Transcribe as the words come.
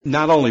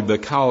Not only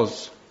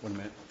because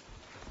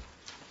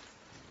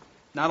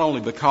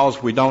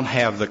we don't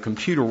have the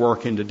computer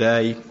working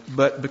today,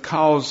 but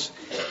because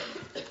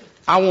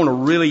I want to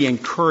really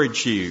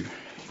encourage you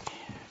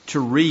to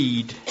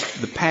read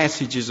the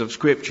passages of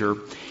Scripture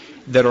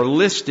that are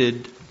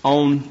listed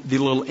on the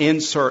little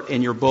insert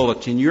in your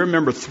bulletin. You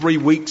remember 3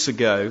 weeks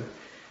ago,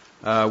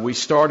 we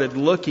started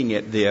looking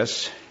at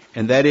this,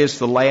 and that is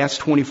the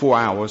last 24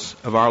 hours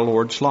of our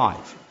Lord's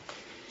life.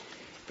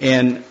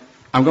 And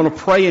I'm going to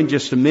pray in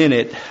just a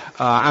minute.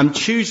 I'm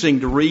choosing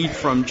to read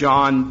from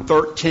John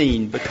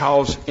 13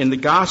 because in the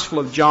Gospel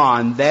of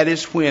John, that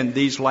is when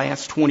these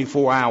last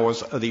 24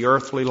 hours of the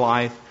earthly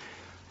life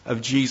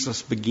of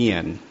Jesus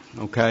begin.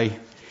 Okay?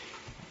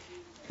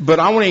 But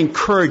I want to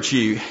encourage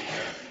you.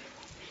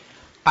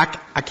 I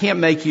can't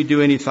make you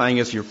do anything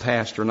as your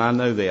pastor, and I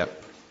know that.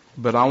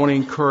 But I want to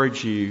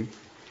encourage you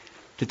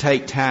to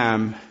take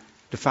time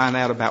to find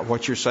out about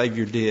what your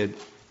Savior did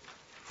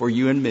for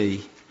you and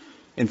me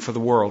and for the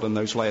world in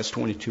those last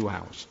 24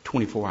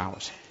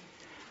 hours.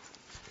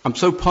 I'm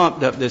so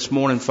pumped up this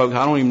morning, folks,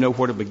 I don't even know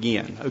where to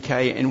begin,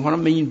 okay? And what I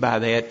mean by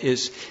that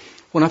is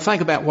when I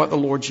think about what the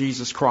Lord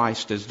Jesus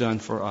Christ has done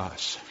for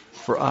us,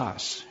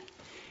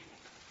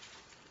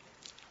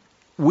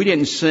 we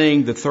didn't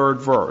sing the third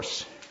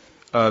verse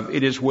of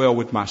It Is Well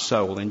With My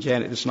Soul. And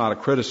Janet, it's not a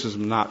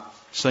criticism not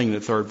singing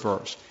the third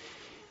verse.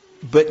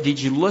 But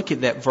did you look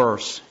at that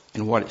verse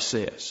and what it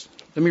says?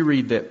 Let me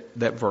read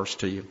that verse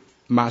to you.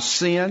 My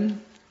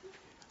sin,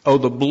 oh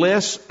the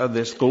bliss of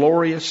this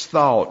glorious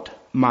thought,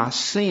 my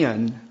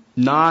sin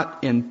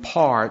not in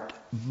part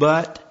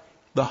but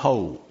the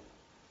whole.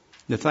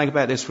 Now think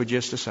about this for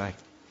just a second.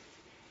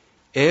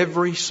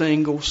 Every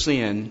single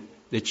sin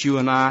that you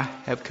and I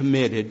have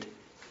committed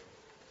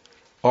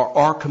or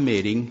are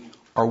committing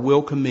or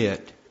will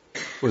commit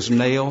was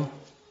nailed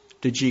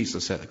to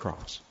Jesus at the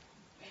cross.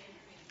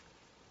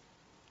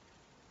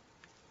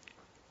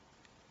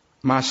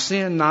 My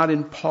sin not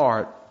in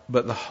part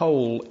but the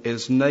whole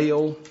is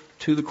nailed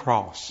to the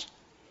cross,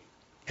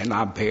 and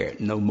I bear it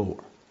no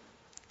more.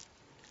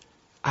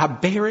 I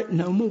bear it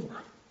no more.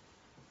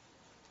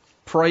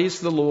 Praise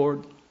the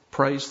Lord,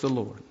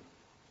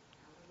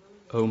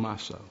 O my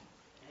soul.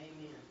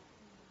 Amen.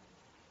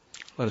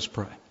 Let us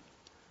pray.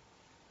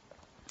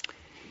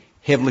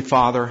 Heavenly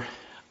Father,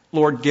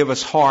 Lord, give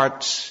us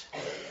hearts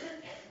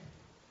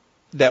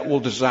that will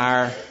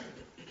desire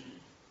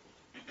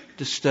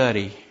to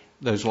study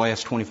those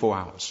last 24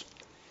 hours.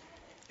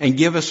 And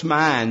give us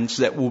minds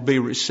that will be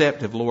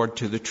receptive, Lord,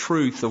 to the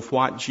truth of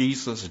what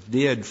Jesus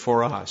did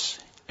for us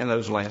in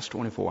those last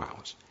 24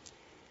 hours.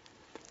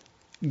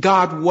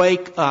 God,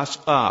 wake us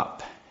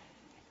up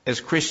as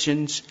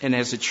Christians and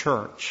as a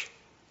church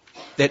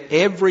that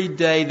every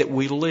day that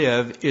we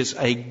live is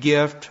a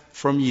gift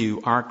from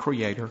you, our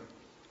Creator.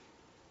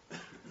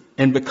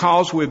 And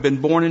because we've been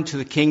born into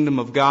the kingdom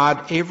of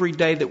God, every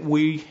day that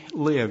we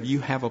live, you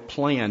have a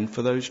plan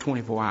for those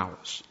 24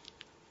 hours.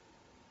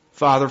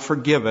 Father,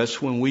 forgive us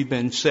when we've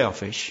been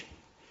selfish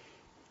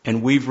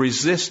and we've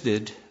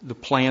resisted the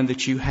plan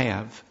that you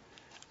have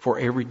for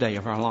every day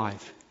of our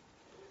life.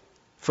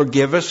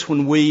 Forgive us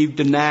when we've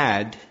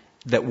denied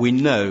that we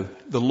know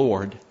the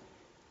Lord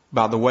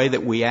by the way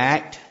that we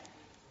act,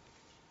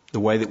 the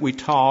way that we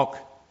talk,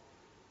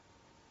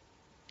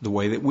 the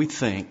way that we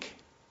think.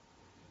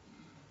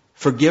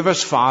 Forgive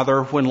us,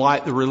 Father, when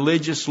like the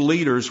religious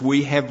leaders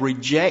we have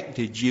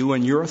rejected you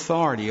and your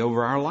authority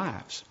over our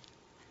lives.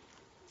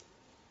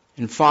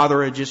 And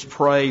Father, I just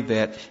pray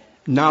that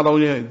not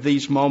only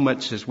these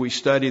moments as we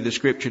study the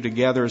Scripture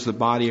together as the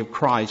body of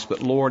Christ,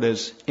 but Lord,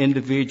 as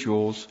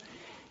individuals,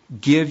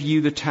 give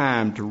you the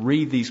time to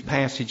read these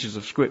passages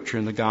of Scripture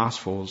in the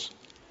Gospels,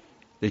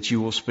 that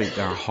you will speak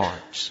to our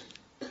hearts.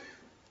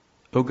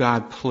 Oh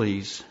God,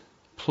 please,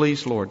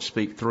 Lord,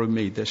 speak through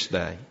me this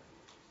day.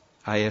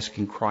 I ask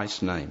in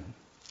Christ's name.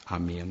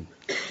 Amen.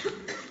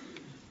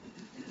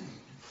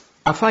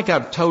 I think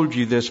I've told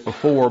you this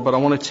before, but I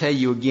want to tell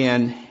you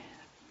again,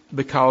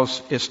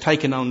 because it's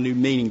taken on new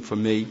meaning for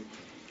me.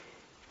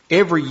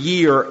 Every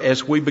year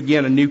as we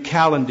begin a new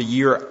calendar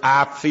year,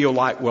 I feel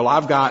like, well,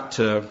 I've got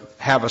to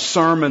have a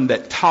sermon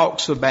that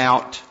talks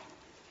about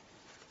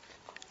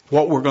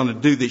what we're going to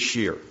do this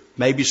year,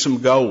 maybe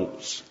some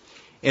goals.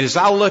 And as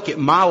I look at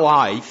my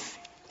life,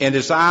 and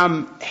as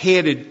I'm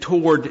headed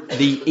toward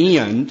the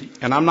end,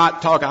 and I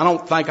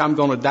don't think I'm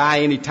going to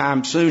die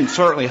anytime soon,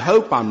 certainly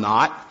hope I'm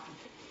not,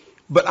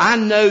 but I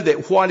know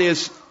that what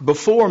is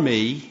before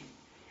me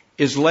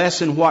is less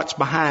than what's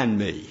behind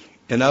me.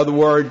 In other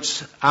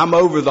words, I'm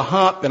over the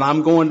hump and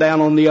I'm going down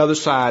on the other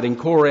side. And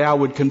Corey, I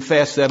would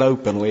confess that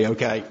openly,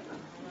 okay?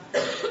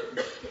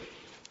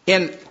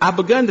 And I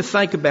begun to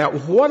think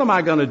about what am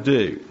I going to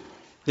do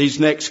these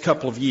next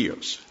couple of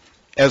years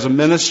as a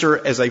minister,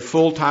 as a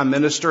full-time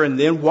minister, and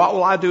then what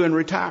will I do in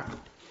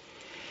retirement?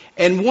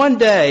 And one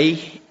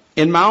day,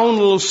 in my own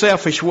little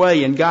selfish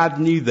way, and God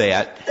knew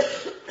that,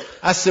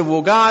 I said,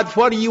 well, God,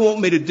 what do you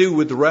want me to do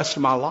with the rest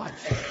of my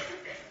life?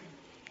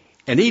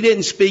 And he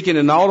didn't speak in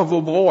an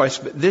audible voice,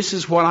 but this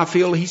is what I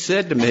feel he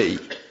said to me.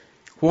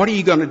 What are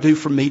you going to do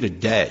for me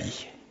today?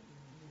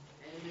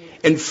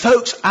 And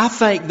folks, I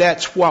think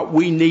that's what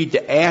we need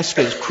to ask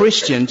as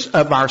Christians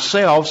of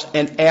ourselves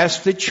and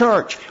ask the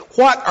church.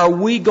 What are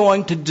we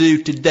going to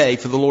do today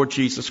for the Lord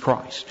Jesus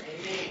Christ?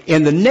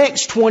 In the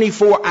next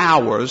 24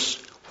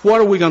 hours, what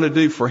are we going to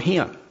do for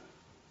Him?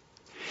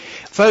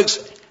 Folks,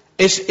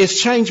 it's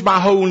changed my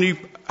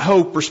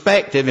whole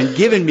perspective and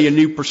given me a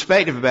new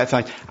perspective about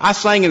things. I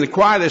sang in the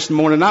choir this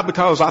morning not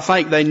because I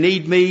think they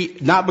need me,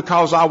 not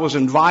because I was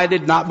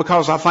invited, not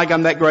because I think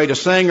I'm that great a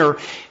singer.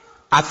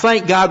 I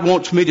think God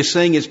wants me to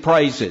sing His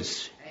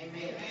praises.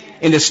 Amen.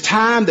 And it's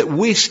time that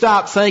we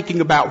stop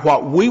thinking about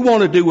what we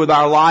want to do with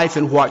our life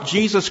and what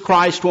Jesus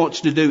Christ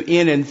wants to do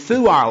in and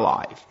through our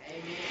life.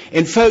 Amen.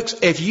 And folks,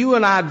 if you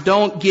and I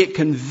don't get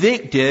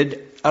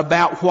convicted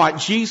about what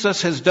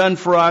Jesus has done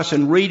for us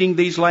in reading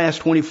these last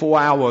 24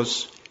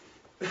 hours,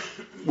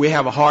 we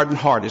have a hardened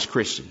heart as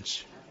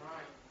Christians.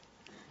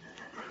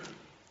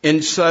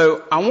 And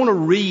so I want to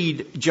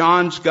read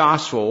John's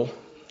Gospel,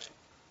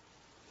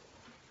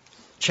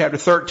 chapter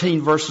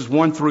 13, verses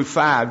 1 through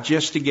 5,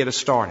 just to get us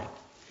started.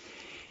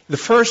 The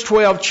first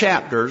 12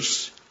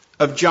 chapters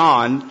of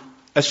John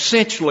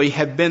essentially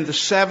have been the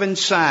 7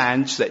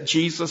 signs that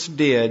Jesus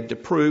did to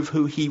prove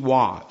who He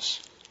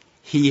was.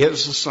 He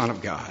is the Son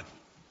of God.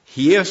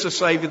 He is the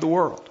Savior of the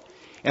world.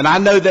 And I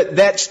know that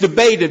that's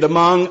debated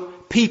among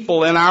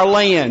people in our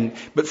land.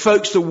 But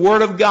folks, the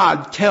Word of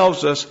God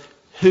tells us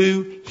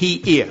who He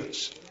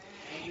is.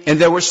 And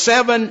there were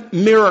 7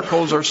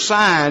 miracles or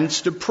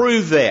signs to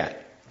prove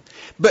that.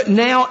 But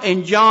now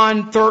in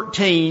John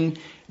 13,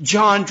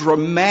 John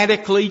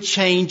dramatically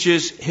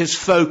changes his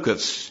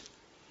focus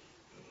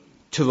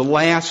to the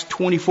last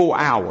 24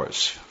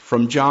 hours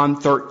from John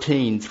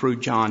 13 through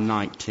John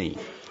 19.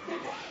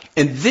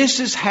 And this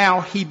is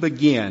how he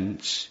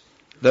begins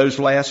those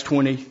last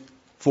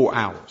 24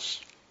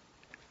 hours.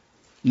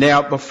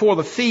 Now, before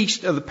the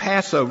feast of the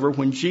Passover,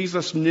 when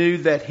Jesus knew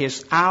that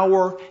His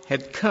hour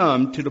had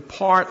come to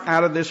depart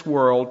out of this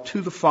world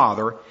to the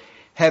Father,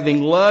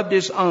 having loved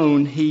His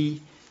own,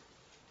 He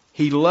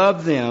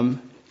loved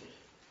them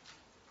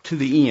to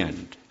the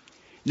end.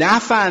 Now, I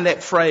find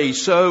that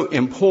phrase so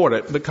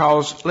important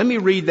because, let me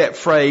read that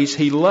phrase,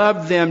 He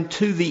loved them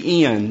to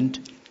the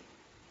end,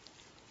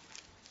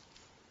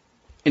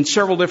 in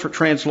several different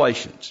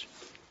translations.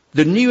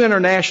 The New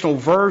International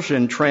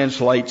Version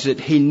translates it,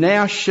 He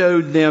now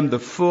showed them the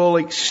full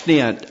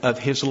extent of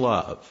His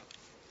love.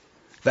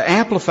 The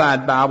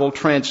Amplified Bible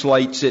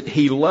translates it,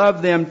 He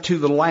loved them to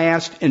the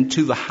last and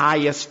to the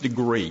highest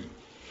degree.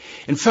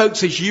 And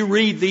folks, as you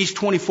read these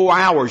 24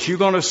 hours, you're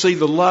going to see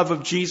the love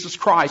of Jesus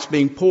Christ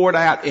being poured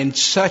out in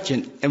such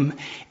an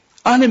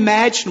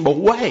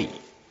unimaginable way.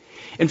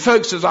 And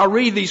folks, as I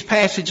read these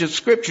passages of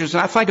Scriptures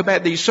and I think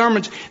about these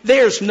sermons,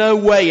 there's no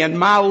way in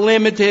my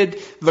limited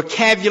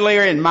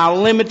vocabulary and my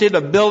limited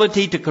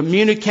ability to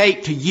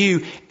communicate to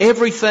you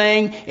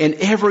everything in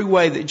every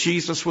way that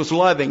Jesus was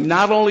loving.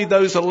 Not only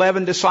those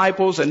 11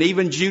 disciples and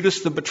even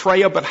Judas the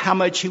betrayer, but how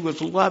much He was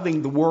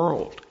loving the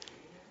world.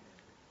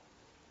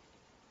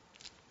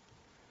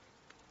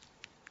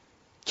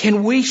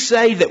 Can we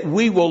say that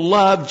we will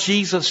love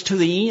Jesus to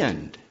the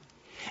end?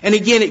 And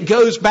again, it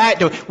goes back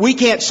to, we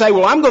can't say,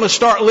 well, I'm going to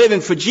start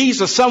living for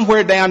Jesus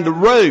somewhere down the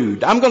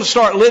road. I'm going to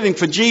start living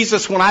for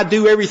Jesus when I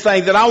do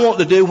everything that I want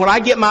to do. When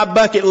I get my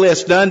bucket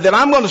list done, then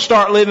I'm going to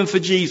start living for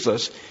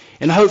Jesus.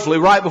 And hopefully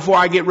right before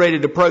I get ready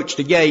to approach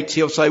the gates,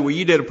 He'll say, well,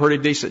 you did a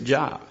pretty decent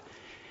job.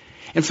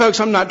 And folks,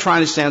 I'm not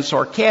trying to sound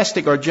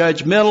sarcastic or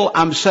judgmental.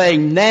 I'm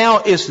saying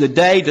now is the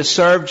day to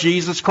serve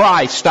Jesus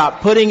Christ. Stop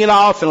putting it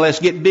off and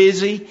let's get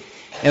busy.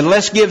 And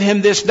let's give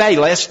Him this day.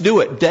 Let's do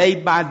it day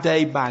by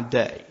day by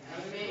day.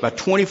 By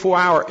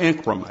 24-hour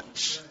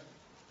increments.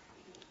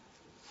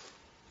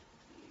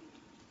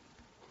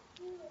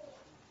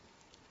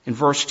 In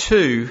verse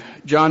 2,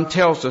 John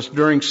tells us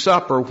during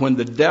supper when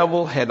the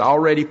devil had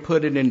already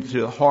put it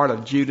into the heart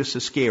of Judas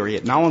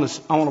Iscariot. And I want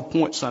to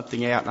point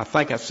something out, and I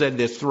think I said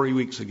this 3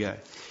 weeks ago.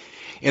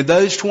 In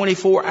those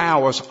 24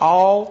 hours,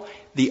 all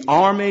the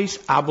armies,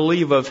 I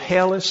believe, of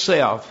hell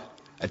itself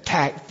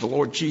attacked the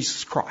Lord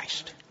Jesus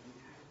Christ.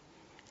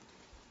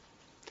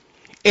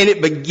 And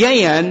it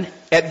began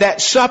at that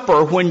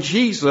supper when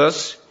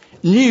Jesus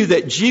knew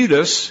that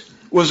Judas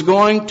was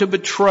going to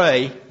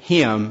betray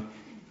Him.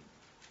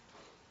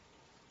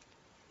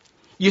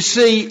 You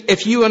see,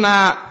 if you and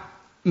I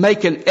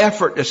make an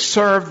effort to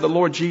serve the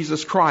Lord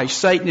Jesus Christ,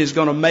 Satan is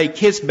going to make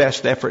his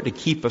best effort to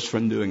keep us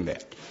from doing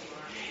that.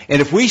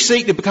 And if we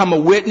seek to become a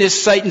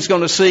witness, Satan's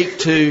going to seek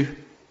to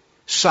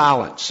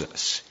silence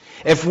us.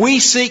 If we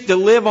seek to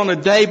live on a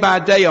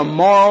day-by-day, a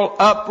moral,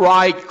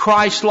 upright,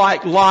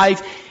 Christ-like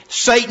life,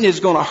 Satan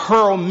is going to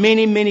hurl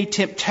many, many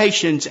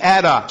temptations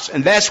at us.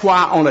 And that's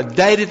why on a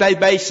day-to-day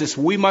basis,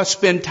 we must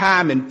spend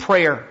time in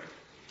prayer.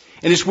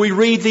 And as we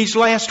read these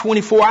last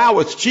 24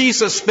 hours,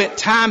 Jesus spent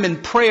time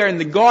in prayer in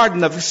the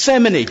Garden of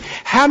Gethsemane.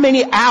 How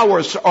many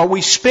hours are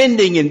we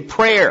spending in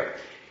prayer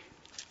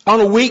on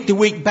a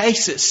week-to-week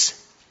basis?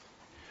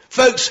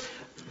 Folks,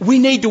 We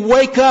need to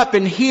wake up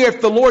and hear if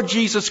the Lord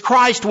Jesus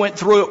Christ went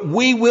through it,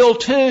 we will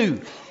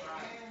too.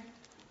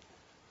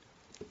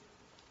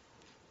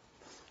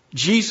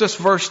 Jesus,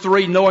 verse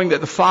 3, knowing that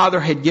the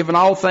Father had given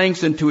all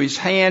things into His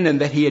hand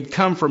and that He had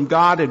come from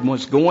God and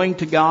was going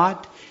to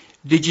God.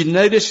 Did you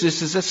notice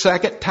this is the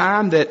second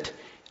time that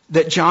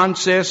John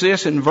says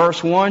this? In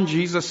verse 1,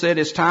 Jesus said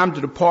it's time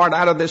to depart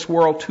out of this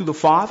world to the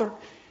Father.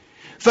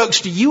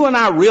 Folks, do you and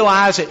I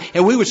realize it?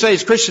 And we would say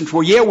as Christians,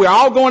 well, yeah, we're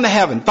all going to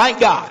heaven.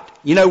 Thank God.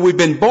 You know, we've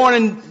been born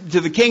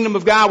into the kingdom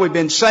of God. We've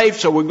been saved,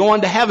 so we're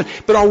going to heaven.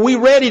 But are we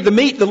ready to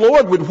meet the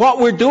Lord with what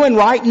we're doing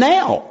right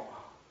now?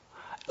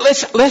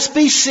 Let's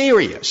be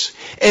serious.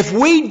 If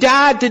we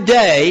died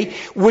today,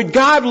 would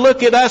God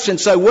look at us and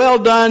say, well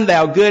done,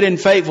 thou good and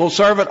faithful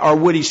servant? Or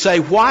would He say,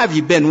 why have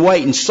you been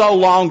waiting so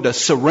long to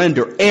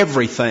surrender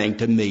everything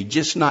to me?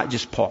 Not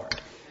just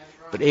part,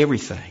 but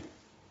everything.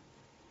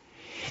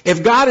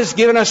 If God has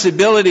given us the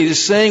ability to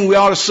sing, we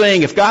ought to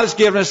sing. If God has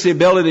given us the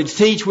ability to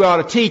teach, we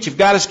ought to teach. If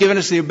God has given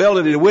us the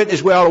ability to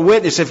witness, we ought to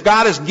witness. If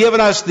God has given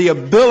us the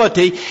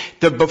ability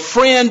to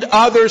befriend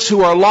others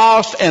who are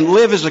lost and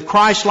live as a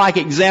Christ-like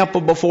example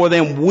before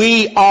them,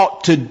 we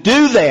ought to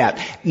do that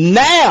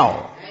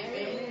now.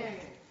 Amen.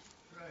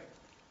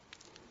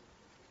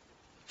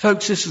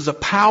 Folks, this is a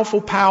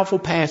powerful, powerful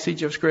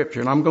passage of Scripture,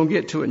 and I'm going to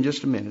get to it in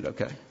just a minute,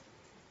 okay?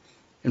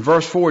 In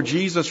verse 4,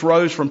 Jesus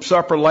rose from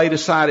supper, laid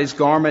aside His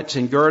garments,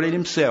 and girded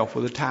Himself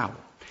with a towel.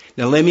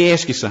 Now let me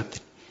ask you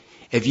something.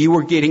 If you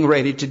were getting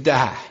ready to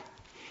die,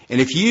 and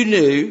if you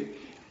knew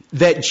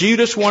that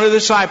Judas, one of the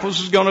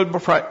disciples, was going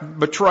to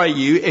betray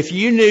you, if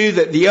you knew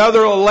that the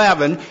other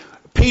 11,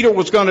 Peter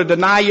was going to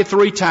deny you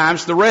 3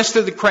 times, the rest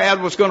of the crowd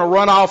was going to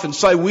run off and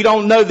say, we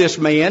don't know this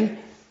man.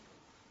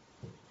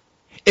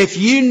 If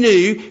you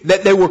knew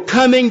that they were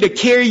coming to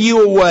carry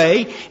you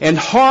away and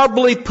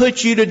horribly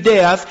put you to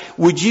death,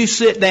 would you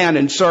sit down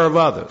and serve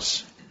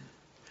others?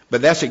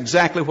 But that's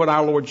exactly what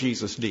our Lord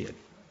Jesus did.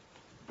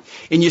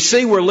 And you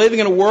see, we're living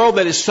in a world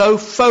that is so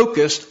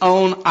focused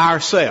on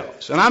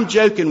ourselves. And I'm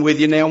joking with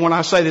you now when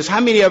I say this. How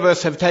many of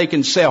us have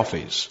taken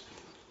selfies?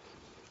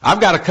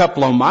 I've got a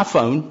couple on my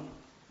phone.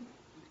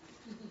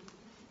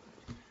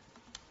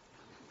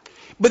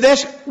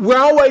 But we're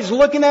always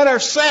looking at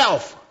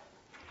ourselves.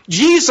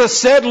 Jesus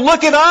said,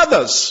 look at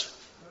others.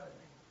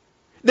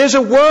 There's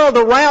a world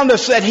around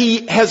us that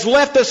He has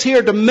left us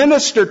here to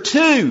minister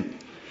to.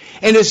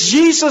 And as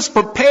Jesus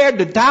prepared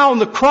to die on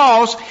the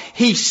cross,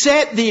 He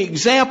set the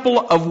example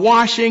of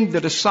washing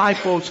the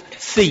disciples'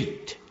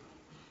 feet.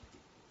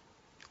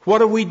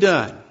 What have we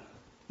done?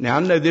 Now, I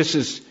know this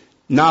is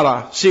not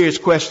a serious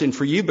question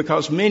for you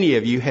because many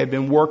of you have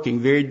been working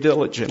very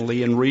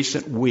diligently in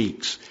recent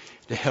weeks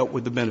to help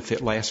with the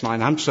benefit last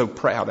night. I'm so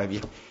proud of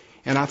you.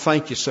 And I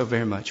thank you so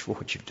very much for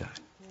what you've done.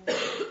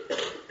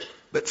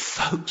 But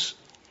folks,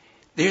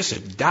 there's a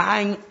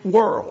dying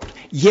world.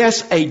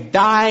 Yes, a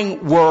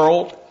dying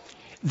world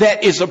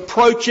that is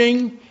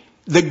approaching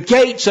the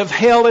gates of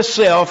hell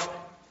itself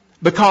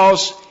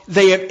because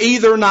they have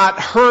either not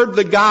heard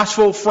the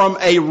gospel from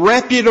a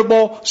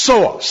reputable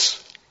source.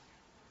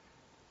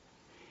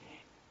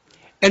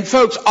 And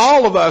folks,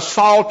 all of us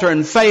falter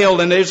and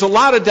fail, and there's a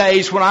lot of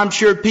days when I'm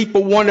sure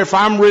people wonder if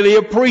I'm really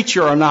a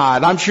preacher or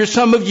not. I'm sure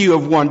some of you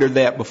have wondered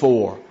that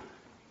before.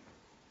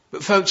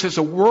 But folks, there's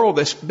a world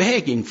that's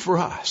begging for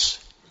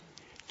us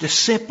to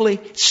simply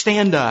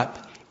stand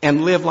up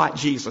and live like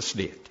Jesus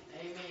did.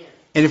 Amen.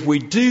 And if we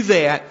do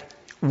that,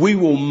 we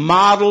will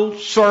model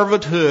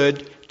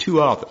servanthood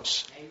to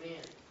others. Amen.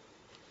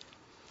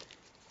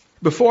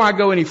 Before I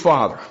go any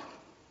farther,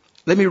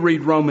 let me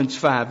read Romans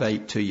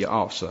 5:8 to you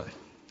also.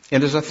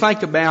 And as I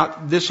think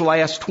about this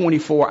last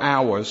 24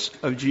 hours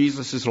of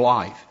Jesus'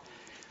 life,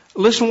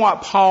 listen to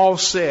what Paul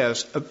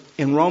says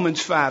in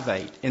Romans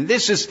 5:8. And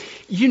this is,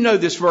 you know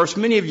this verse,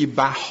 many of you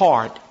by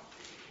heart.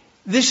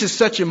 This is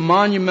such a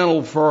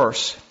monumental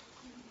verse.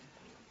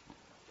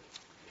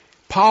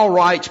 Paul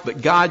writes,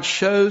 but God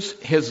shows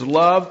His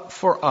love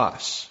for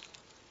us,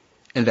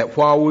 and that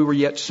while we were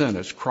yet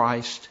sinners,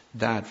 Christ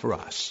died for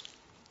us.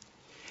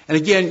 And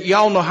again,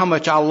 y'all know how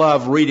much I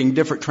love reading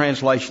different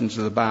translations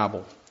of the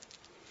Bible.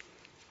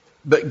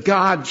 But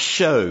God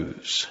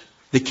shows.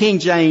 The King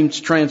James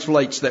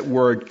translates that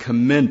word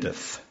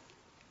commendeth.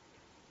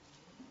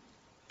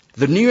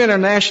 The New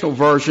International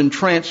Version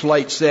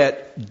translates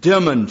that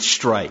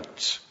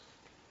demonstrates.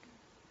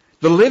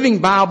 The Living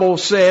Bible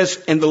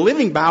says, and the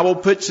Living Bible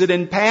puts it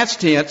in past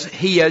tense,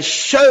 He has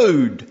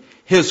showed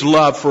His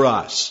love for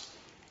us.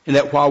 And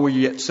that while we were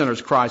yet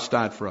sinners, Christ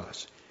died for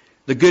us.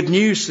 The Good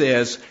News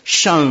says,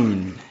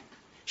 shown.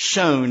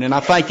 Shown. And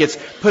I think it's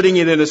putting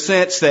it in a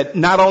sense that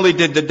not only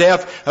did the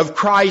death of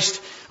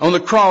Christ on the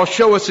cross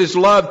show us His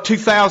love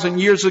 2,000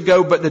 years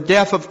ago, but the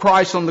death of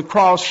Christ on the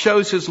cross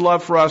shows His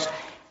love for us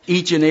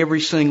each and every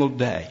single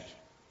day.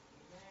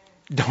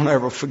 Don't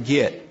ever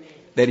forget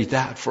that He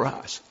died for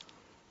us.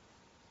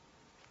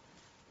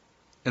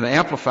 In the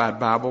Amplified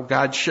Bible,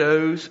 God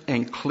shows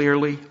and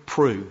clearly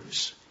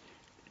proves.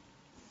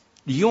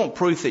 Do you want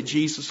proof that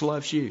Jesus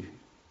loves you?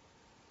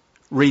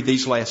 Read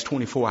these last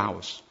 24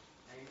 hours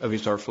of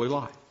His earthly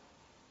life.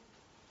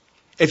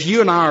 if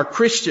you and I are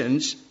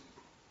Christians,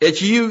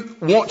 if you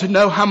want to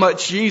know how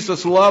much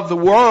Jesus loved the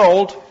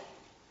world,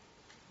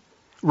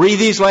 read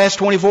these last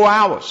 24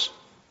 hours.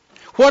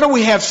 Why do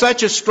we have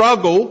such a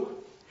struggle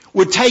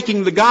with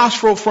taking the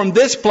gospel from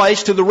this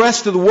place to the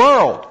rest of the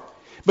world?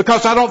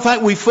 Because I don't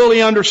think we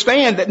fully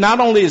understand that not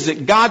only is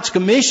it God's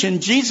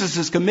commission,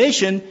 Jesus'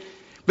 commission,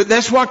 but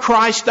that's why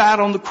Christ died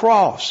on the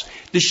cross.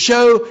 To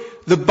show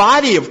the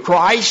body of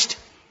Christ,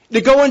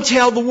 to go and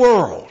tell the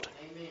world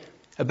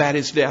about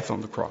His death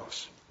on the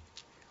cross.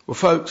 Well,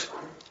 folks,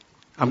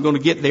 I'm going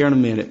to get there in a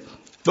minute.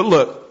 But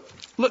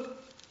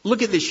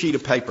look at this sheet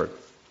of paper.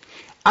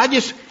 I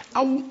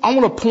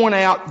want to point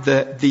out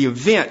the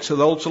events of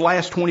those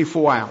last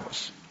 24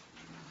 hours.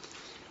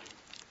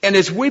 And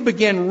as we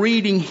begin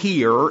reading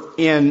here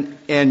in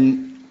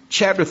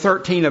chapter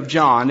 13 of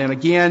John, and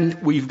again,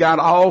 we've got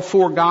all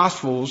four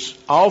gospel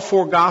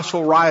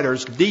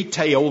writers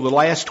detail the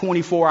last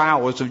 24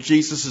 hours of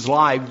Jesus'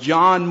 life,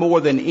 John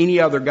more than any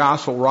other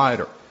gospel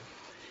writer.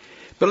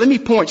 But let me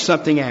point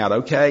something out,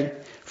 okay?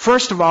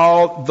 First of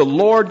all, the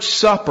Lord's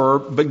Supper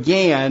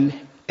began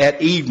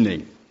at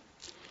evening.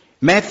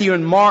 Matthew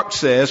and Mark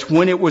says,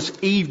 when it was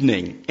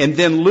evening. And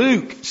then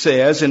Luke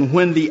says, and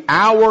when the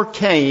hour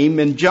came.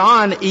 And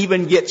John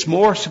even gets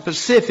more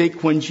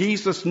specific, when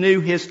Jesus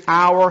knew His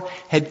hour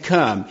had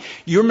come.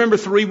 You remember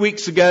 3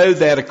 weeks ago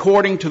that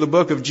according to the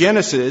book of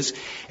Genesis,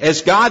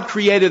 as God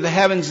created the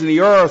heavens and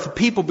the earth,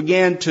 people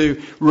began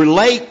to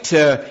relate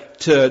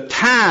to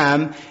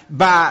time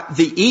by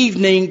the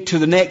evening to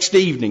the next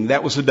evening.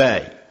 That was the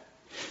day.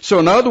 So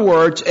in other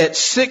words, at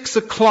 6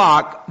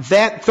 o'clock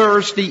that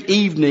Thursday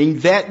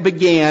evening, that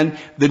began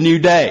the new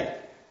day.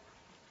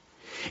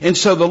 And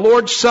so the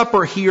Lord's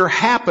Supper here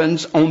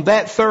happens on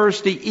that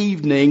Thursday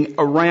evening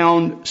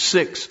around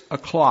 6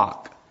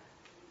 o'clock.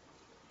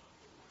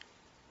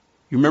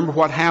 You remember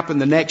what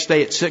happened the next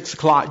day at 6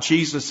 o'clock?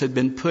 Jesus had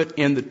been put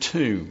in the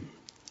tomb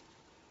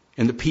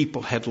and the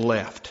people had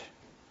left.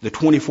 The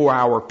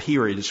 24-hour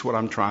period is what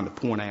I'm trying to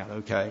point out,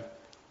 okay?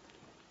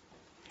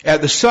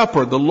 At the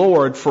supper, the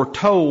Lord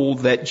foretold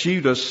that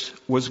Judas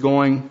was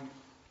going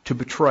to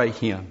betray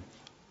Him.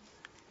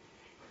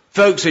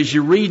 Folks, as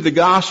you read the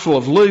Gospel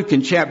of Luke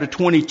in chapter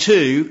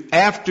 22,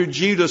 after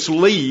Judas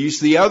leaves,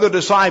 the other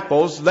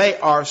disciples, they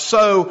are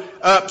so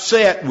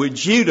upset with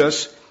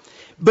Judas,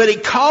 but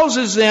it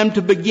causes them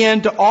to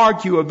begin to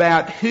argue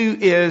about who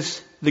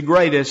is the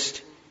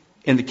greatest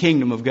in the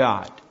kingdom of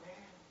God.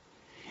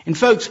 And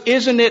folks,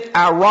 isn't it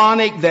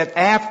ironic that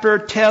after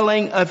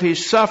telling of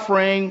His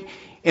suffering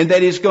and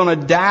that He's going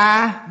to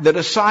die, the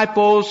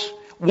disciples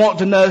want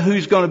to know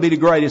who's going to be the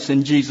greatest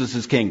in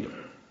Jesus' kingdom?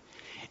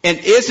 And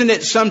isn't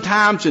it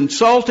sometimes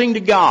insulting to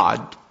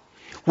God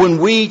when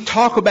we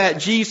talk about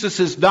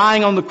Jesus'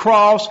 dying on the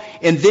cross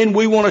and then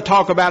we want to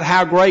talk about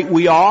how great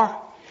we are?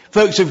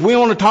 Folks, if we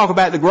want to talk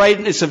about the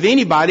greatness of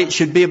anybody, it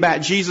should be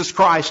about Jesus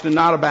Christ and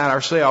not about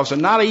ourselves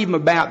and not even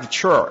about the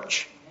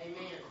church.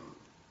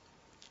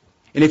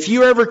 And if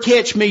you ever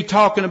catch me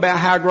talking about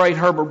how great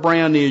Herbert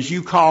Brown is,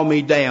 you call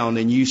me down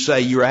and you say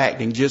you're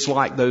acting just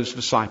like those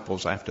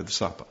disciples after the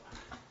supper.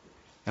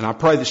 And I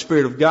pray the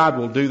Spirit of God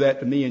will do that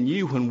to me and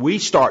you when we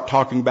start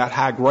talking about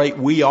how great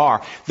we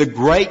are. The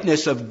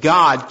greatness of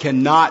God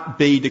cannot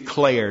be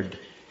declared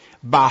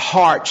by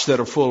hearts that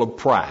are full of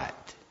pride.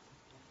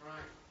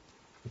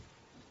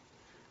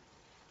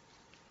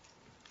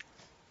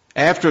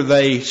 After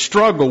they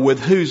struggle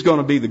with who's going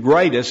to be the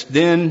greatest,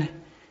 then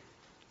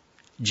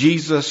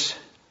Jesus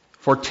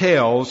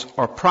foretells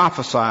or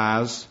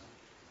prophesies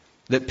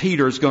that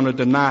Peter is going to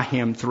deny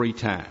Him 3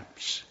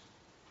 times.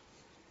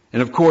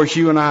 And of course,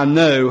 you and I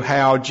know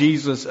how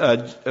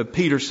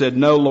Peter said,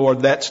 "No,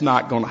 Lord, that's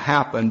not going to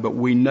happen," but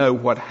we know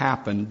what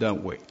happened,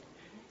 don't we?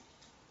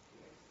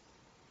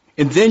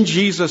 And then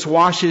Jesus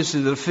washes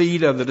the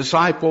feet of the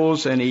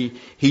disciples, and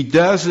he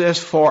does this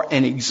for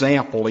an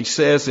example. He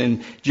says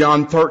in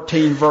John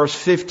 13 verse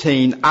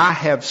 15, "I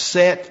have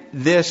set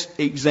this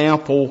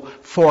example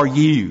for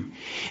you."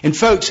 And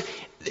folks,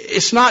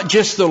 it's not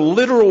just the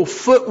literal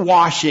foot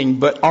washing,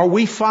 but are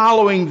we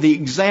following the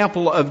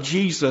example of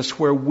Jesus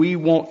where we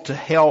want to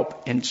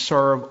help and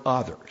serve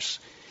others?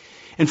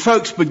 And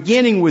folks,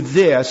 beginning with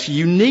this,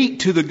 unique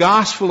to the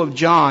Gospel of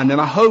John, and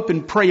I hope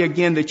and pray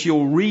again that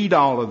you'll read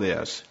all of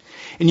this.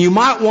 And you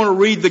might want to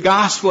read the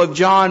Gospel of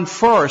John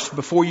first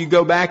before you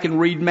go back and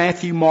read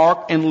Matthew,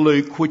 Mark, and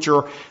Luke, which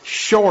are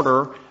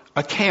shorter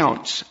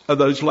accounts of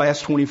those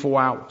last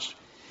 24 hours.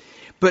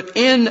 But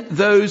in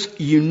those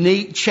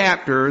unique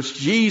chapters,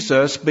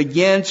 Jesus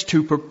begins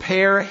to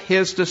prepare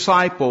His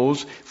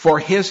disciples for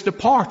His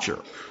departure.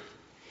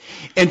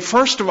 And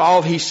first of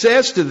all, He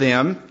says to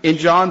them in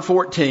John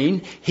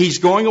 14, He's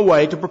going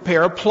away to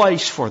prepare a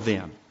place for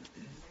them.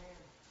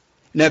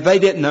 Now, they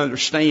didn't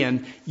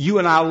understand. You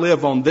and I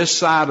live on this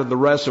side of the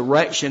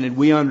resurrection, and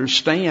we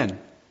understand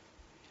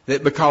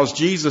that because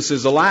Jesus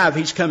is alive,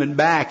 He's coming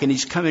back, and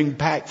He's coming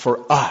back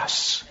for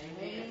us.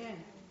 Amen.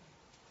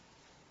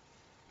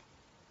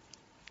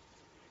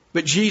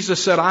 But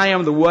Jesus said, "I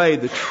am the way,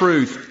 the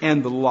truth,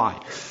 and the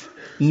life."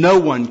 No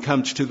one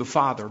comes to the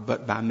Father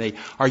but by me.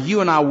 Are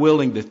you and I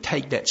willing to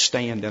take that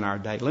stand in our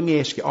day? Let me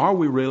ask you, are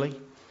we really?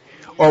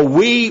 Are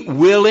we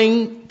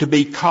willing to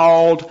be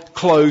called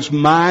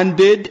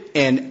closed-minded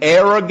and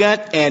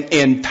arrogant and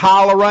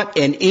intolerant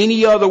and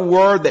any other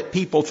word that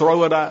people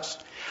throw at us?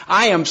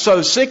 I am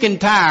so sick and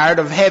tired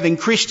of having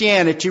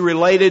Christianity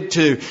related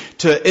to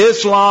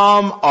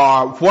Islam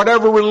or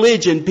whatever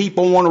religion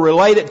people want to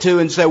relate it to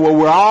and say, well,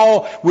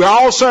 we're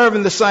all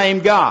serving the same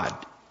God.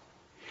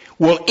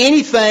 Well,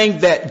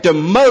 anything that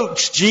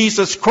demotes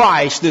Jesus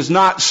Christ is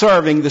not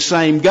serving the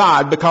same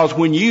God, because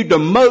when you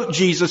demote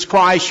Jesus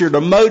Christ, you're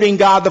demoting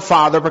God the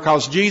Father,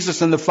 because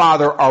Jesus and the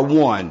Father are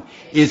one.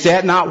 Is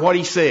that not what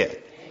he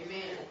said?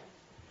 Amen.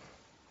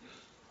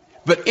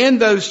 But in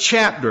those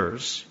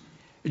chapters,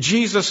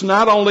 Jesus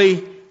not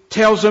only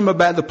tells them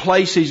about the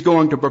place he's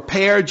going to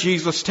prepare,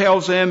 Jesus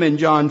tells them in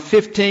John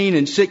 15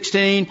 and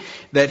 16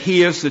 that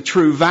he is the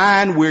true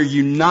vine. We're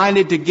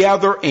united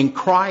together in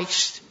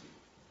Christ.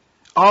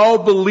 All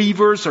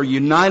believers are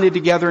united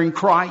together in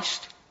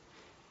Christ.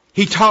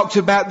 He talks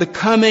about the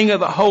coming of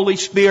the Holy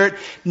Spirit,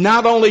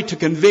 not only to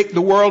convict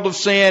the world of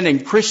sin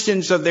and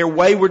Christians of their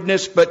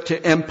waywardness, but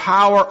to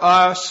empower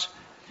us.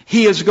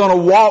 He is going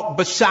to walk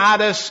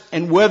beside us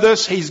and with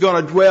us. He's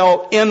going to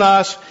dwell in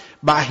us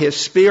by his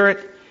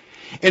Spirit.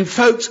 And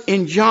folks,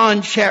 in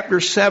John chapter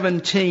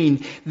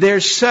 17,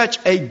 there's such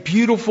a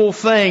beautiful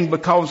thing,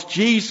 because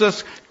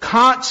Jesus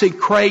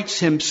consecrates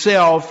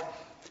himself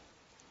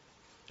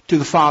to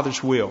the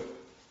Father's will.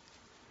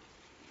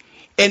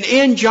 And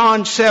in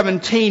John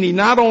 17, he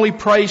not only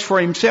prays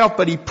for himself,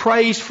 but he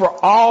prays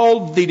for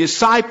all the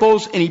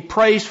disciples, and he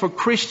prays for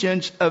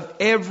Christians of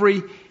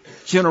every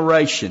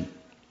generation.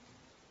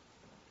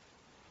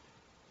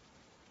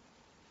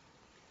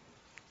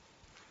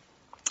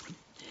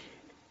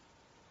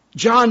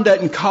 John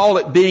doesn't call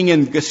it being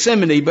in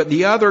Gethsemane, but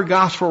the other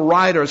gospel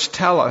writers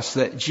tell us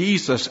that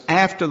Jesus,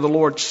 after the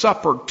Lord's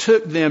Supper,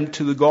 took them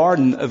to the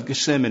Garden of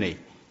Gethsemane.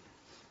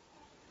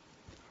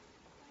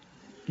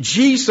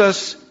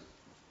 Jesus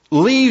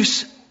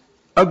leaves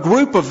a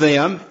group of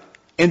them,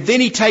 and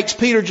then he takes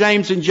Peter,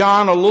 James, and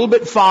John a little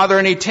bit farther,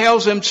 and he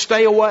tells them,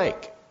 stay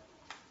awake.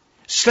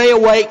 Stay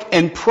awake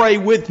and pray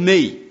with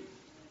me.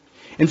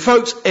 And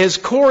folks, as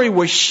Corey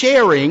was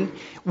sharing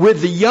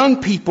with the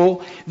young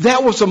people,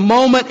 that was a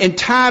moment in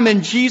time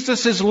in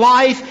Jesus'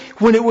 life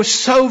when it was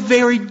so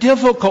very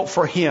difficult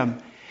for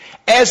him.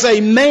 As a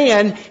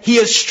man, he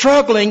is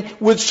struggling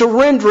with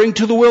surrendering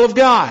to the will of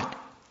God.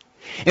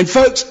 And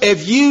folks,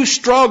 if you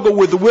struggle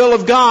with the will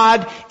of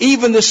God,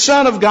 even the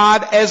Son of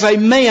God as a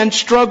man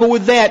struggle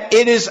with that.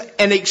 It is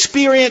an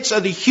experience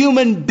of the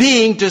human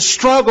being to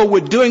struggle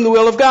with doing the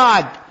will of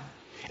God.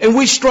 And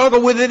we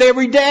struggle with it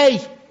every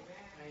day.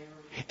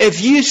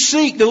 If you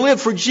seek to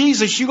live for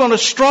Jesus, you're going to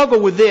struggle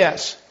with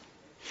this.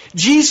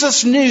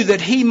 Jesus knew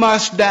that he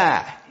must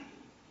die.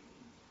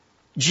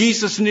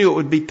 Jesus knew it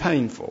would be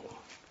painful.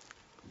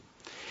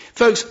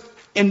 Folks,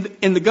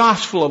 in the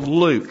Gospel of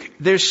Luke,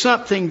 there's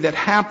something that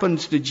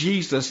happens to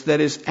Jesus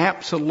that is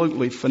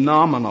absolutely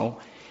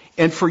phenomenal.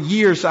 And for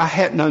years I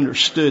hadn't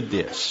understood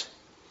this.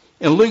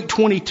 In Luke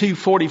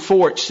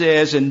 22:44 it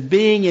says, and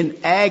being in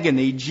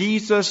agony,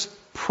 Jesus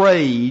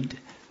prayed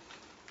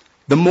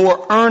the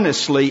more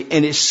earnestly,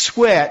 and his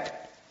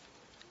sweat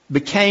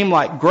became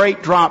like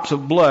great drops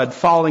of blood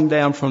falling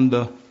down upon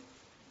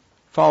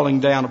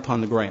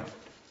the ground.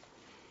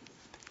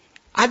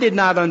 I did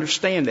not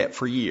understand that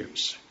for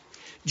years.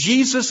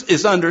 Jesus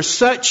is under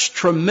such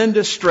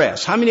tremendous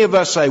stress. How many of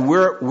us say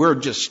we're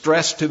just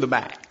stressed to the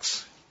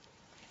max?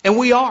 And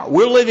we are.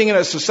 We're living in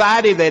a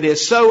society that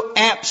is so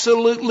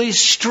absolutely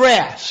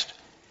stressed.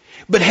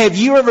 But have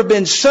you ever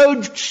been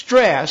so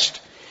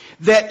stressed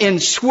that in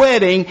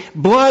sweating,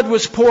 blood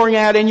was pouring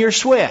out in your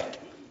sweat?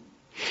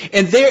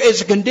 And there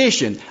is a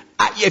condition.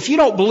 If you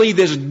don't believe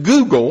this,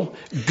 Google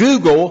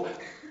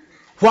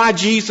why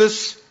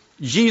Jesus'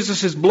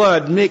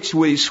 blood mixed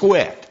with his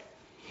sweat.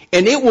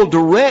 And it will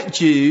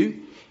direct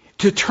you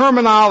to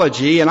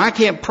terminology, and I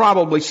can't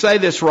probably say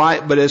this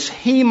right, but it's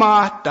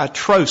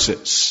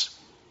hemodiatrosis.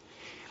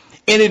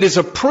 And it is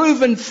a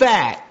proven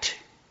fact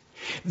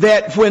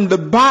that when the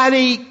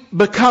body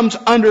becomes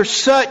under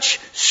such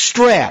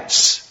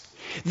stress,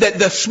 that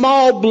the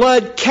small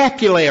blood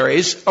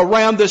capillaries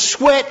around the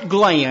sweat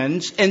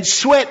glands and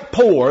sweat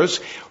pores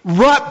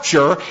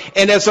rupture,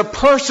 and as a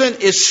person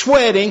is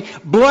sweating,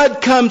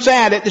 blood comes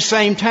out at the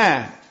same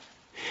time.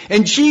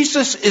 And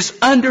Jesus is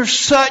under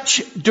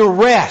such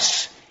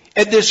duress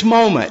at this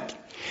moment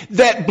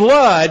that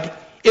blood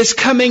is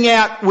coming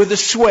out with the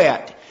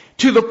sweat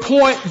to the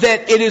point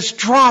that it is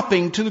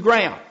dropping to the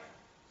ground.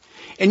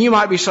 And you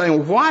might be saying,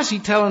 well, why is he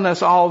telling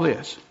us all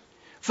this?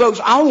 Folks,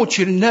 I want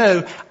you to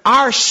know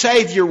our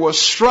Savior was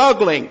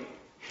struggling.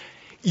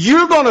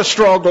 You're going to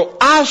struggle.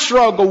 I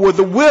struggle with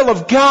the will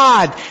of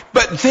God,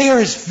 but there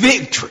is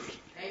victory.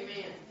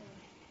 Amen.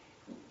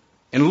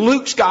 And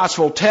Luke's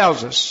gospel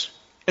tells us,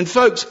 and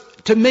folks,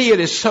 to me it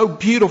is so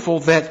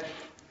beautiful that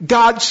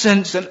God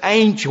sends an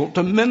angel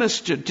to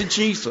minister to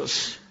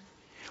Jesus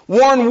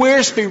Warren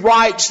Wiersbe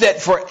writes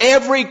that for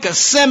every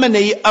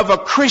Gethsemane of a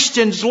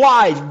Christian's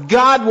life,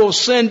 God will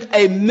send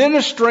a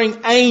ministering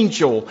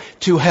angel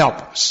to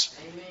help us.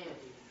 Amen.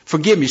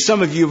 Forgive me,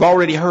 some of you have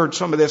already heard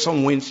some of this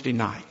on Wednesday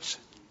nights.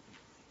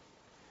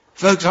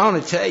 Folks, I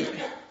want to tell you,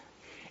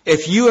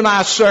 if you and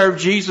I serve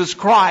Jesus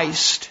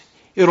Christ,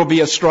 it'll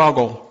be a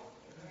struggle,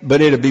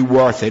 but it'll be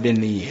worth it in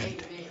the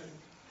end.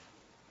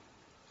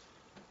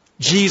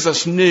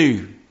 Jesus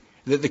knew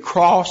that the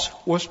cross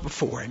was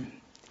before him,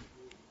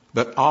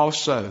 but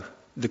also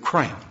the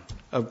crown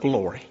of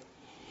glory.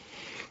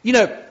 You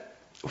know,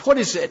 what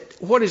is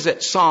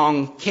that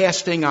song,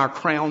 Casting Our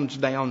Crowns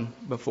Down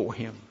Before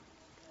Him?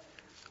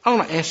 I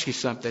want to ask you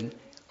something.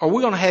 Are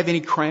we going to have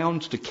any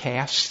crowns to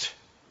cast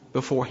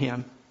before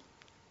Him?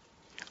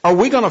 Are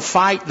we going to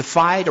fight the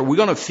fight? Are we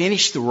going to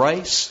finish the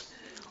race?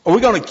 Are we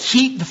going to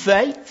keep the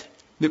faith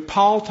that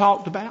Paul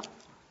talked about?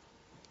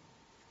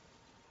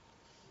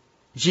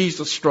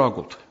 Jesus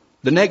struggled.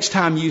 The next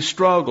time you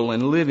struggle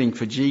in living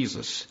for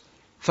Jesus,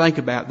 think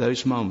about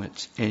those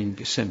moments in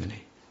Gethsemane.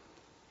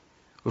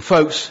 Well,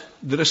 folks,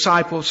 the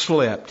disciples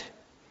slept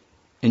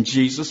and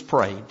Jesus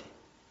prayed.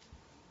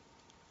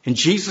 And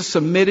Jesus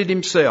submitted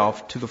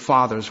himself to the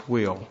Father's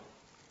will.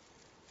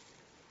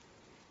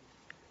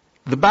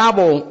 The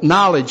Bible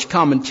Knowledge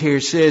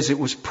Commentary says it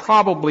was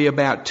probably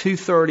about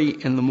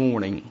 2:30 in the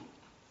morning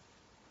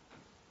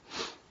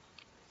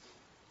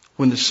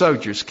when the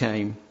soldiers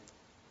came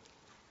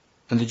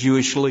and the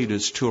Jewish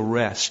leaders to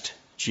arrest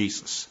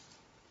Jesus.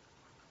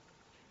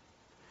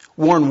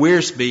 Warren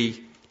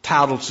Wiersbe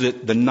titles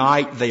it, "The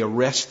Night They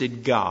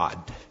Arrested God."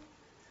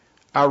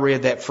 I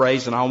read that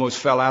phrase and I almost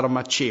fell out of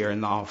my chair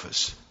in the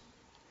office.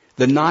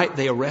 The night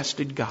they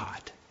arrested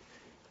God.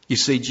 You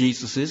see,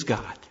 Jesus is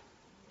God.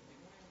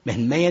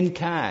 And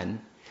mankind,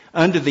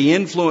 under the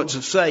influence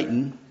of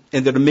Satan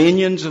and the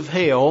dominions of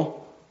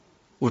hell,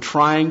 were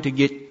trying to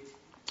get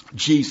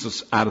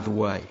Jesus out of the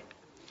way.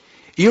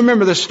 You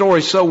remember this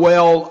story so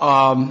well.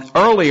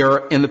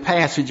 Earlier in the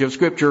passage of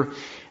Scripture,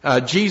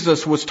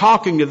 Jesus was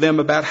talking to them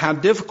about how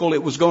difficult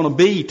it was going to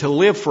be to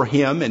live for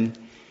Him.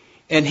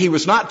 And He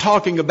was not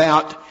talking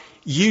about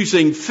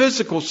using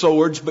physical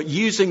swords, but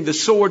using the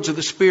swords of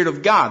the Spirit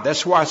of God.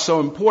 That's why it's so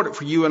important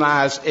for you and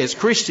I as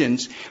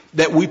Christians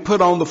that we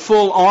put on the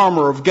full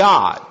armor of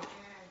God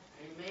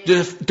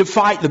to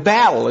fight the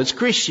battle as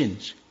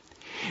Christians.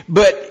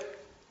 But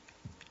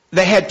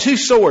they had two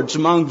swords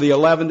among the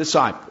 11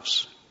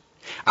 disciples.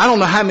 I don't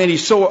know how many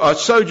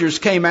soldiers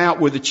came out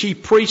with the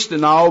chief priest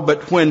and all,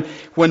 but when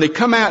they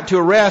come out to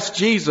arrest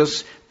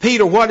Jesus,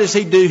 Peter, what does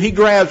he do? He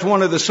grabs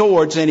one of the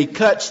swords and he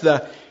cuts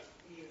the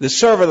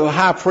servant of the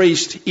high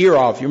priest's ear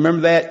off. You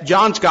remember that?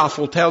 John's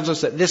gospel tells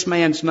us that this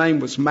man's name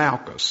was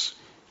Malchus.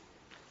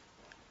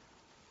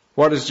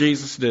 What does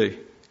Jesus do?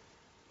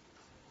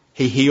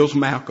 He heals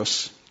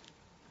Malchus.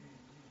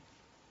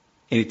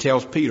 And he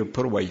tells Peter,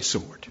 put away your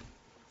sword.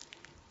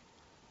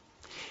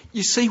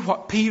 You see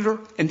what Peter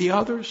and the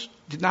others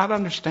did not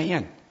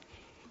understand?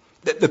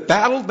 That the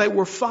battle they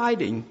were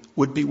fighting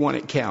would be won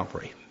at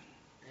Calvary.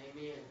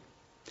 Amen.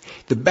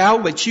 The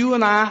battle that you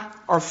and I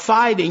are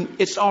fighting,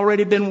 it's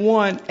already been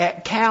won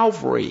at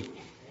Calvary.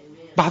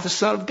 Amen. By the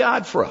Son of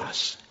God for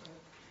us.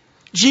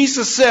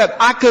 Jesus said,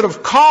 I could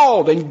have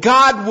called and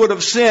God would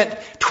have sent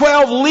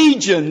 12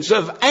 legions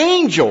of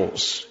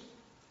angels.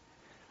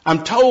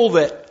 I'm told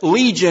that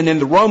legion in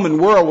the Roman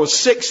world was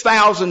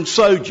 6,000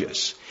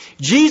 soldiers.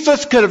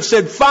 Jesus could have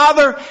said,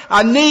 Father,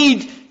 I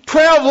need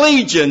 12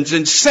 legions,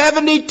 and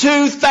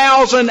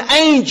 72,000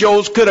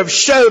 angels could have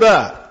showed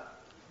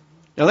up.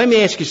 Now let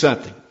me ask you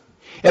something.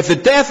 If the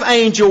death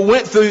angel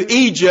went through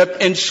Egypt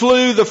and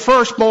slew the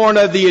firstborn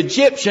of the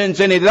Egyptians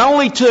and it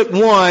only took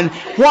one,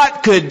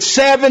 what could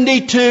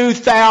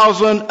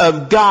 72,000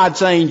 of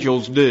God's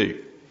angels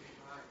do?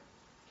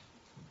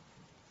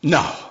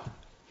 No.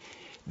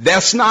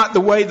 That's not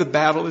the way the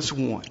battle is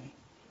won.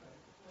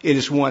 It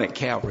is won at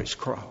Calvary's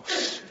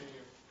cross.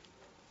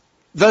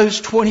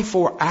 Those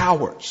 24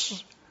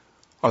 hours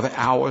are the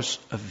hours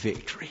of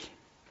victory.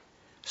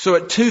 So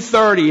at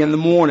 2:30 in the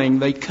morning,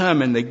 they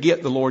come and they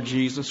get the Lord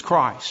Jesus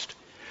Christ.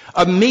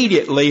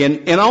 Immediately,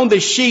 and on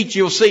this sheet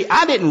you'll see,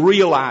 I didn't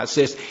realize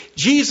this,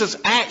 Jesus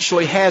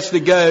actually has to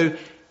go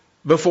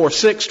before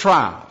 6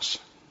 trials.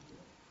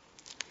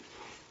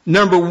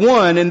 Number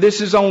 1, and this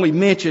is only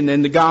mentioned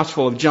in the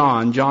Gospel of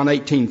John, John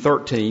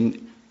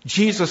 18:13,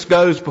 Jesus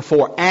goes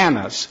before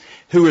Annas,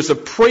 who is a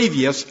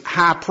previous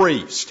high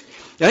priest.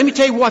 Now let me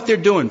tell you what they're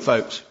doing,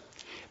 folks.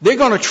 They're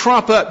going to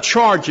trump up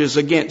charges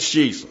against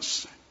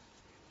Jesus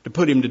to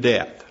put him to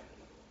death.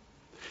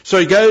 So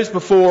he goes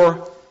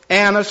before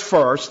Annas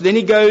first, then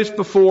he goes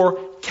before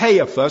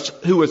Caiaphas,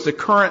 who was the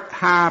current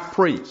high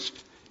priest,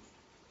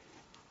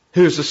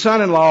 who is the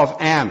son-in-law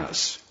of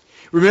Annas.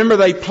 Remember,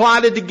 they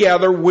plotted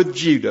together with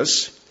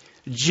Judas.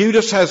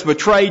 Judas has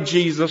betrayed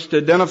Jesus to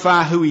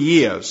identify who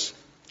he is.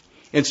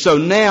 And so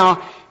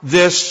now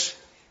this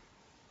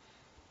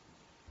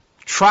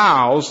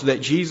trials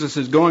that Jesus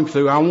is going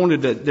through,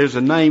 there's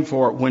a name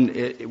for it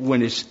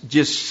when it's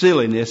just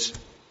silliness.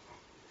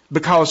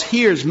 Because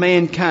here's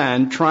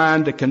mankind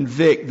trying to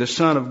convict the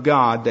Son of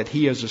God that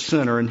he is a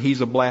sinner and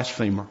he's a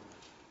blasphemer.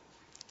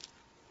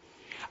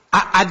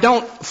 I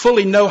don't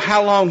fully know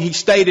how long he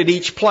stayed at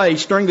each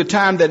place. During the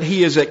time that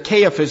he is at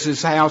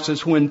Caiaphas' house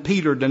is when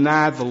Peter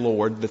denied the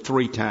Lord the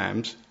 3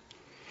 times.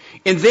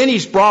 And then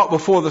he's brought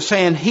before the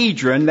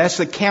Sanhedrin. That's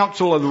the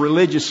council of the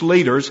religious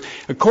leaders.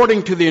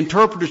 According to the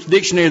Interpreter's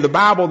Dictionary of the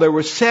Bible, there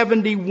were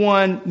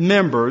 71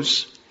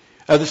 members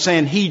of the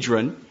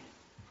Sanhedrin.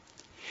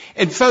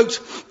 And folks,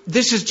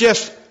 this is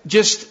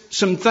just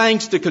some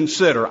things to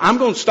consider. I'm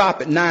going to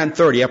stop at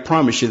 9:30. I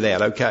promise you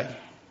that, okay?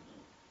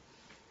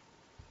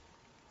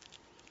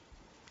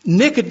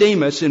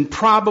 Nicodemus and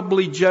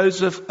probably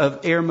Joseph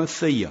of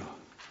Arimathea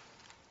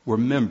were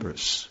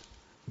members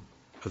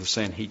of the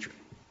Sanhedrin.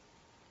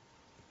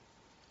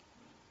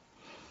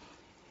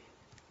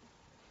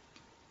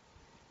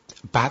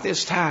 By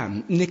this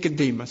time,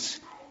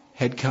 Nicodemus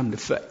had come to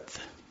faith.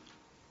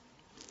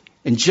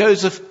 And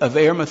Joseph of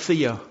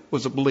Arimathea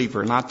was a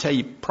believer. And I'll tell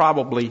you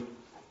probably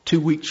 2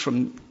 weeks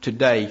from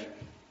today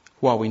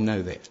why we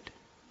know that.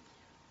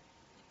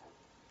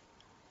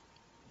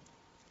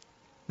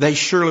 They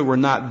surely were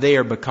not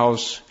there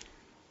because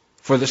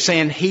for the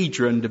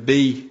Sanhedrin to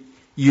be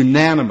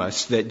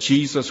unanimous that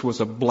Jesus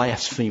was a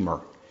blasphemer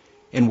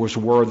and was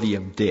worthy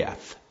of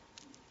death,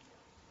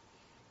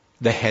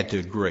 they had to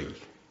agree.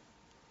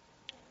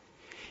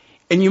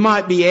 And you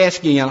might be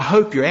asking, and I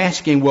hope you're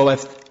asking, well,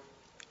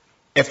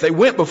 if they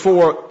went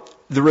before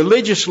the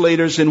religious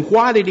leaders, then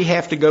why did he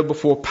have to go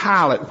before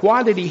Pilate?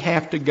 Why did he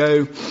have to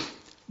go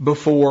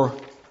before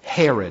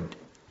Herod?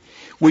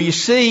 Well, you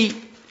see,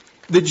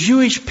 the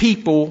Jewish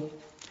people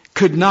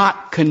could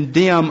not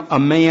condemn a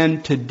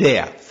man to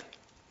death.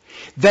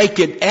 They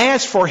could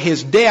ask for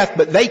his death,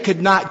 but they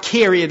could not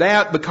carry it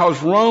out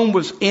because Rome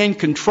was in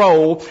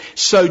control.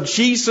 So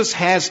Jesus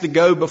has to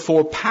go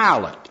before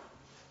Pilate.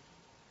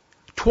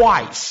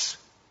 Twice.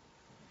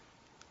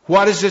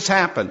 Why does this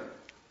happen?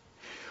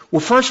 Well,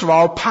 first of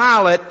all,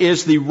 Pilate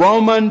is the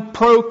Roman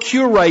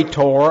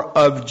procurator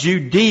of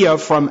Judea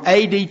from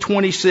AD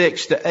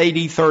 26 to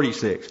AD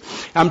 36.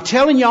 I'm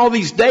telling you all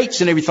these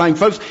dates and everything,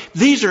 folks.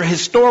 These are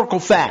historical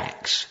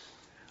facts.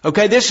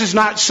 Okay, this is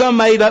not some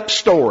made-up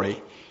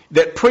story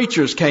that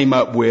preachers came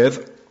up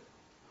with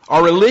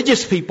or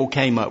religious people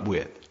came up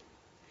with.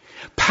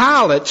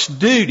 Pilate's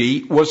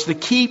duty was to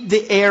keep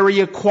the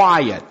area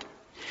quiet.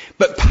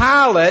 But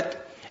Pilate,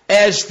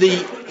 as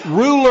the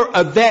ruler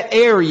of that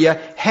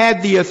area,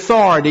 had the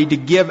authority to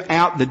give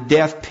out the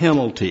death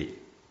penalty.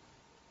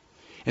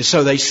 And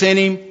so they sent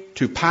him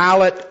to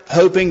Pilate,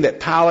 hoping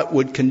that Pilate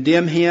would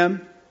condemn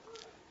him.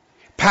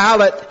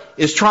 Pilate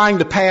is trying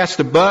to pass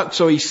the buck,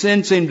 so he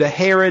sends him to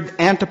Herod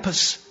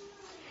Antipas.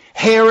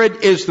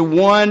 Herod is the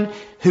one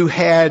who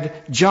had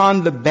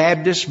John the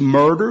Baptist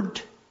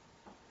murdered.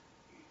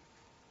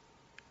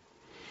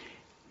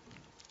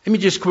 Let me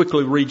just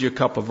quickly read you a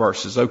couple of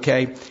verses,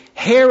 okay?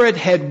 Herod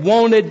had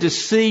wanted to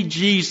see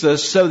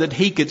Jesus so that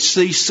he could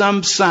see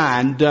some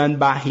sign done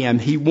by him.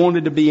 He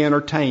wanted to be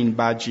entertained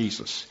by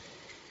Jesus.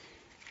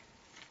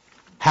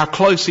 How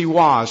close he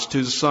was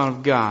to the Son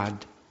of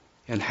God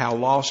and how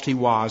lost he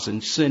was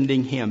in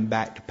sending him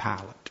back to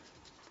Pilate.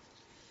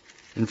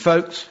 And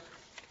folks,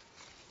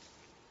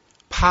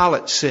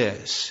 Pilate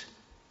says,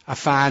 I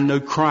find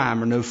no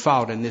crime or no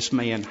fault in this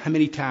man. How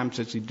many times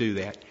does he do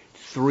that?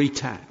 3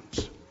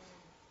 times.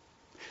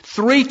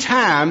 3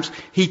 times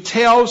he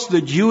tells the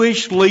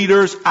Jewish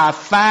leaders, I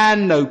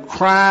find no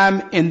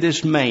crime in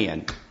this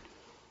man.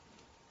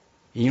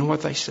 And you know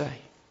what they say?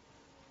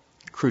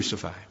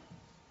 Crucify him.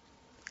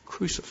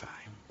 Crucify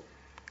him.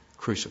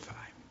 Crucify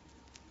him.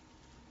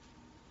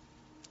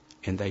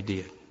 And they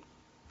did.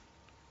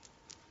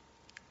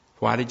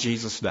 Why did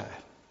Jesus die?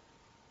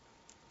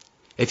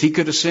 If he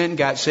could have sent and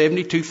got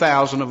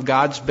 72,000 of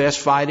God's best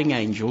fighting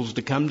angels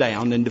to come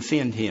down and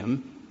defend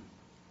him,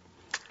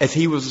 if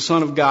he was the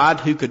Son of God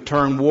who could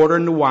turn water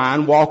into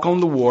wine, walk on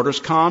the waters,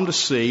 calm the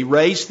sea,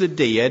 raise the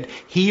dead,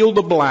 heal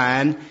the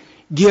blind,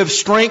 give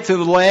strength to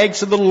the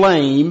legs of the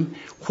lame,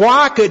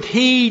 why could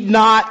he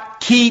not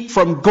keep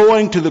from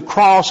going to the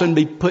cross and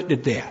be put to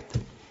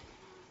death?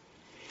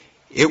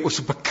 It was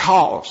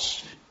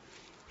because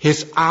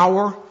his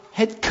hour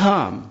had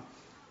come,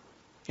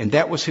 and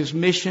that was his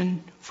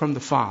mission from the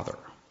Father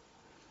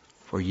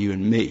for you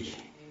and me.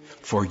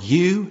 For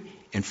you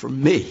and for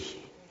me.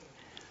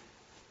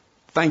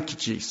 Thank you,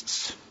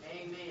 Jesus.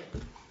 Amen.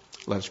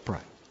 Let's pray.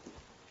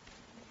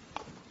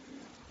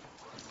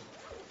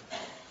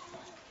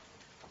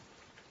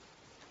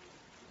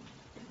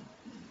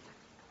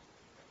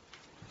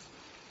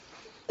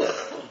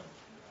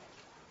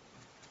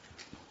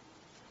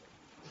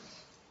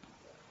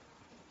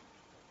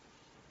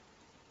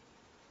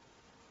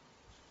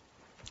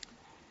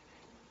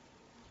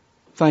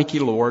 Thank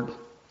you, Lord,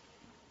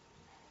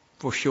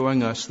 for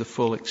showing us the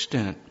full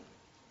extent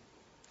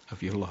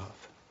of your love.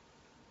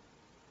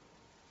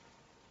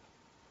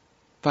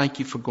 Thank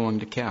you for going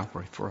to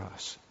Calvary for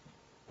us.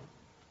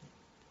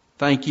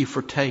 Thank you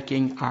for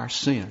taking our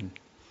sin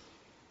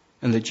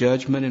and the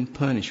judgment and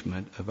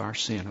punishment of our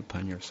sin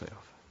upon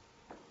yourself.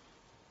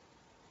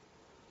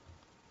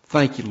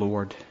 Thank you,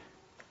 Lord,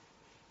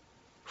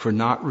 for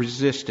not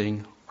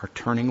resisting or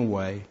turning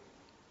away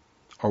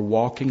or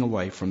walking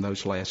away from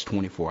those last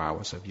 24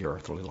 hours of your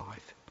earthly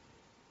life.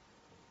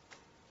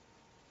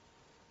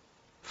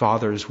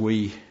 Father, as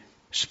we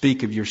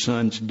speak of your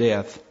Son's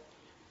death,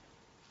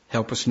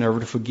 help us never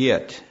to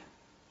forget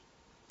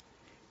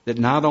that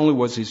not only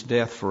was his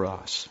death for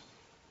us,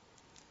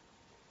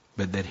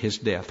 but that his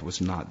death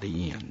was not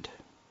the end.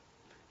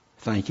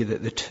 Thank you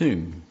that the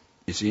tomb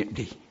is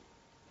empty.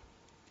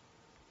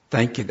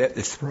 Thank you that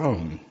the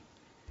throne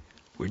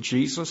where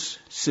Jesus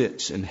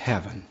sits in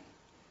heaven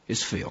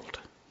is filled.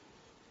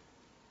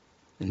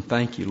 And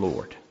thank you,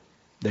 Lord,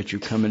 that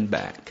you're coming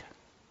back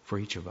for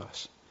each of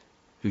us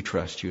who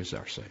trust you as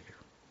our Savior.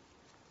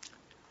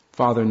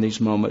 Father, in these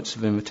moments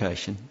of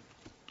invitation,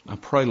 I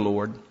pray,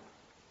 Lord,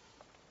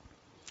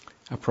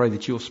 I pray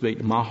that you'll speak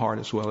to my heart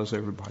as well as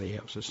everybody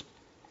else's.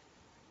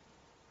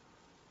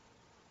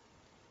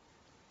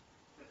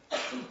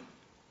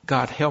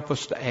 God, help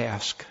us to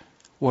ask,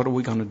 what are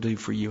we going to do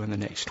for you in the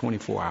next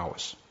 24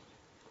 hours?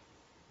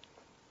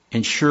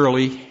 And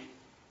surely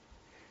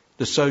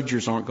the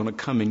soldiers aren't going to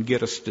come and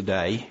get us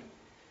today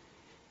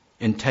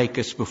and take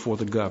us before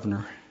the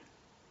governor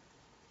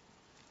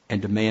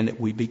and demand that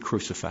we be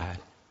crucified.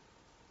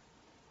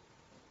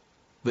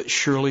 But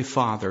surely,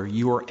 Father,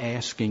 you are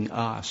asking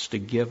us to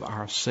give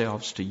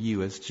ourselves to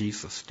you as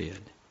Jesus did,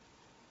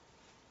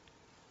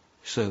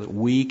 so that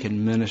we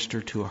can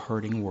minister to a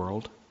hurting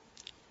world,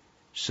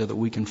 so that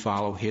we can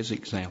follow his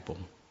example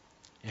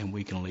and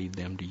we can lead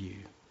them to you.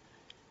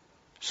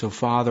 So,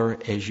 Father,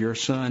 as your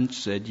Son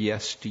said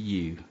yes to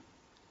you,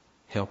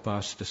 help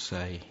us to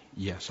say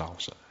yes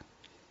also.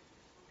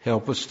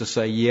 Help us to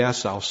say,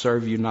 yes, I'll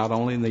serve you not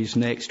only in these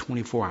next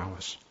 24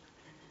 hours,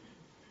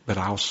 but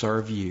I'll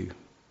serve you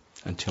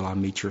until I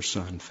meet your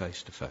Son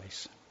face to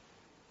face.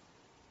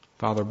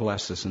 Father,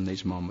 bless us in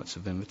these moments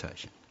of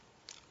invitation.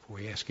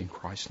 We ask in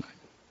Christ's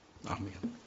name. Amen.